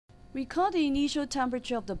Record the initial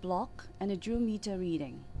temperature of the block and the joule meter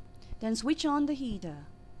reading. Then switch on the heater.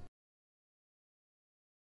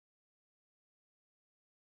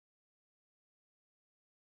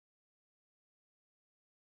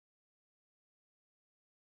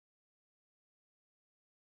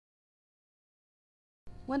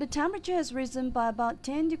 When the temperature has risen by about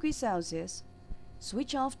 10 degrees Celsius,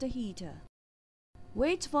 switch off the heater.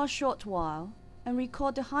 Wait for a short while and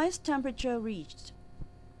record the highest temperature reached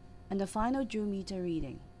and the final joule meter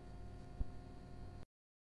reading.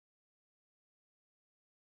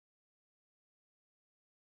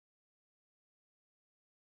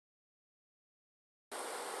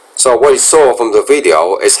 So what you saw from the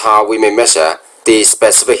video is how we may measure the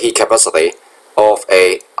specific heat capacity of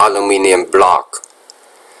an aluminum block.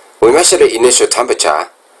 We measure the initial temperature,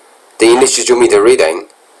 the initial joule meter reading,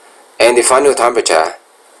 and the final temperature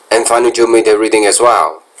and final joule meter reading as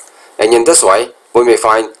well. And in this way, we may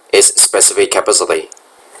find its specific capacity.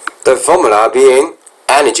 The formula being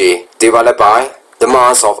energy divided by the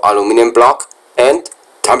mass of aluminum block and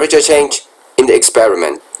temperature change in the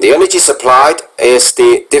experiment. The energy supplied is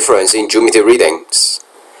the difference in joule meter readings,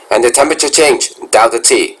 and the temperature change, delta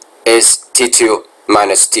T, is T2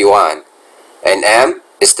 minus T1, and M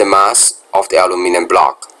is the mass of the aluminum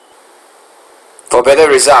block. For better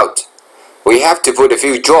result, we have to put a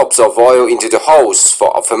few drops of oil into the holes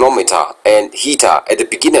for a thermometer and heater at the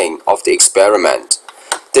beginning of the experiment.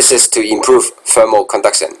 This is to improve thermal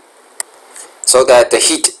conduction, so that the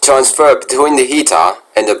heat transfer between the heater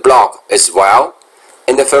and the block is well,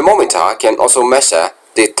 and the thermometer can also measure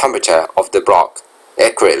the temperature of the block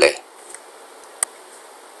accurately.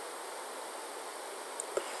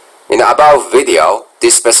 In the above video, the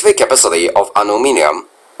specific capacity of aluminum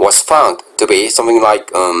was found to be something like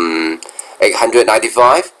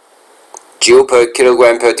 895 joule per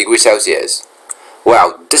kilogram per degree Celsius.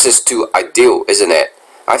 Well, this is too ideal, isn't it?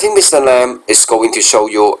 I think Mr. Lam is going to show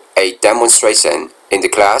you a demonstration in the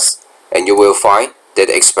class, and you will find that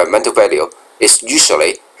the experimental value is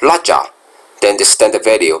usually larger than the standard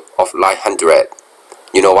value of 900.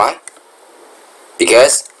 You know why?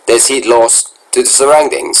 Because there's heat loss to the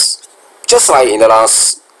surroundings, just like in the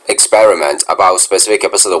last experiment about specific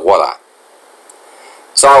capacity of water.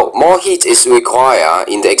 So more heat is required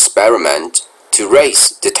in the experiment to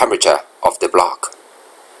raise the temperature of the block.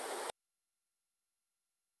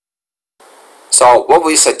 So what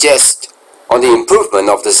we suggest on the improvement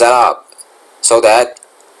of the setup so that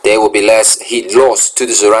there will be less heat loss to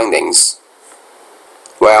the surroundings?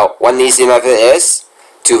 Well, one easy method is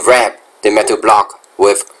to wrap the metal block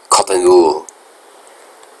with cotton wool.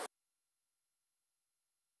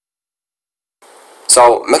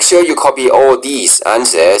 So make sure you copy all these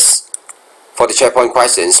answers for the checkpoint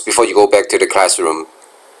questions before you go back to the classroom.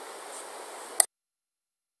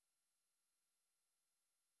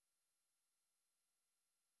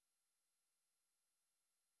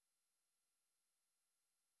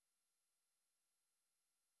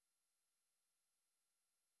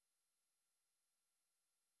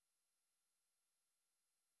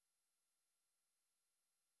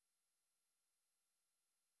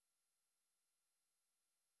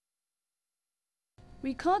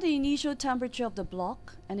 Record the initial temperature of the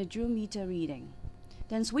block and the joule meter reading.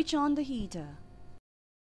 Then switch on the heater.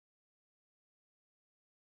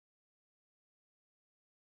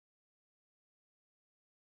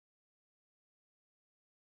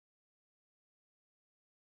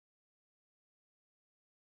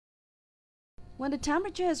 When the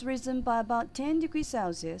temperature has risen by about 10 degrees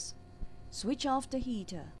Celsius, switch off the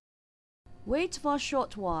heater. Wait for a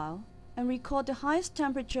short while and record the highest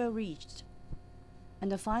temperature reached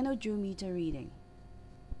and the final joule meter reading.